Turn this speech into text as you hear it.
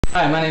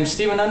Hi, my name is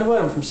Stephen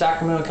Underwood. I'm from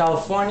Sacramento,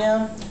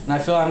 California, and I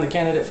feel I'm the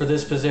candidate for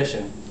this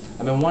position.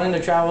 I've been wanting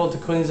to travel to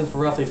Queensland for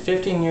roughly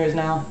 15 years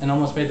now and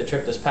almost made the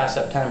trip this past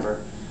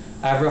September.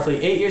 I have roughly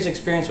 8 years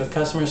experience with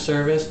customer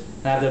service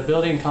and I have the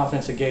ability and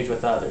confidence to engage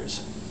with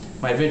others.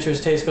 My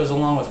adventurous taste goes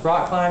along with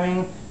rock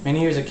climbing,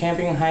 many years of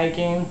camping and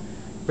hiking,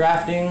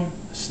 rafting,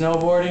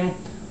 snowboarding.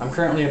 I'm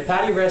currently a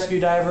PADI rescue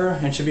diver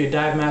and should be a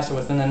dive master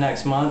within the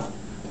next month.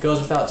 It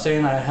goes without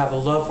saying I have a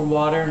love for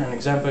water and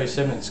exemplary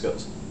swimming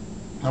skills.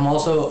 I'm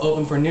also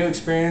open for new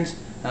experience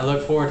and I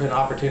look forward to an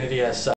opportunity as such.